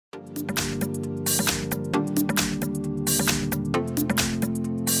Hi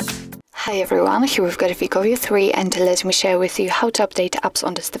everyone, here we've got WIKO View 3 and let me share with you how to update apps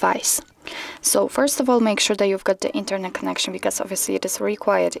on this device. So first of all, make sure that you've got the internet connection because obviously it is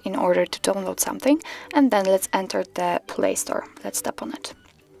required in order to download something, and then let's enter the Play Store. Let's tap on it.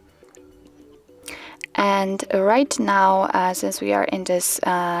 And right now, since we are in this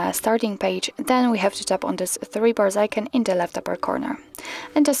starting page, then we have to tap on this three bars icon in the left upper corner.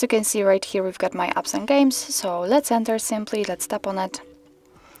 And as you can see right here, we've got my apps and games. So let's enter simply, let's tap on it.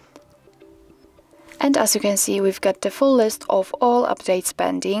 And as you can see, we've got the full list of all updates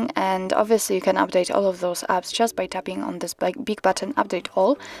pending, and obviously you can update all of those apps just by tapping on this big button, Update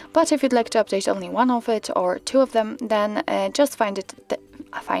All. But if you'd like to update only one of it or two of them, then just find it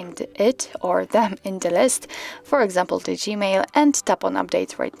or them in the list, for example the Gmail, and tap on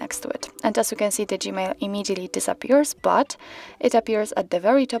Update right next to it. And as you can see, the Gmail immediately disappears, but it appears at the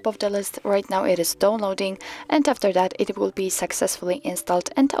very top of the list. Right now it is downloading, and after that it will be successfully installed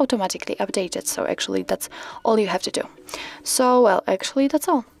and automatically updated. So actually that's all you have to do. So well, actually that's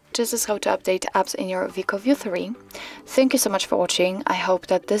all. This is how to update apps in your WIKO View 3. Thank you so much for watching. I hope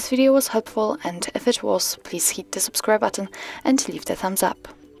that this video was helpful, and if it was, please hit the subscribe button and leave the thumbs up.